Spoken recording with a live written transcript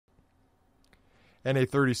And a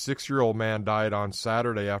 36-year-old man died on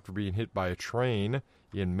Saturday after being hit by a train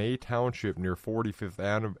in May Township near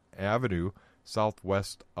 45th Avenue,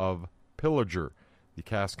 southwest of Pillager. The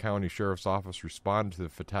Cass County Sheriff's Office responded to the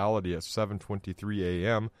fatality at 7:23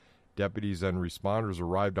 a.m. Deputies and responders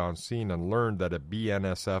arrived on scene and learned that a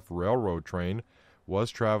BNSF railroad train was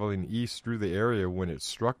traveling east through the area when it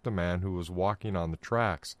struck the man who was walking on the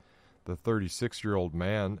tracks. The 36-year-old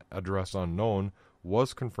man, address unknown,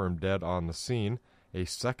 was confirmed dead on the scene. A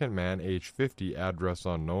second man, age 50, address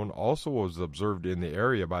unknown, also was observed in the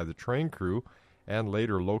area by the train crew and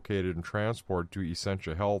later located and transported to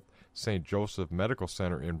Essentia Health St. Joseph Medical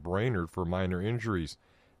Center in Brainerd for minor injuries.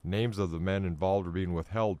 Names of the men involved are being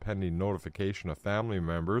withheld pending notification of family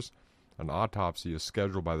members. An autopsy is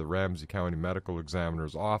scheduled by the Ramsey County Medical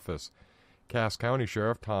Examiner's Office. Cass County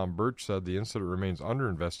Sheriff Tom Birch said the incident remains under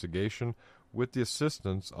investigation with the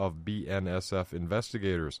assistance of BNSF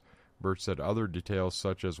investigators. Birch said other details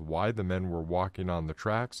such as why the men were walking on the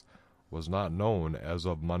tracks was not known as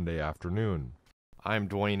of Monday afternoon. I'm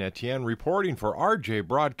Dwayne Etienne reporting for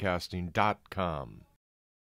RJBroadcasting.com.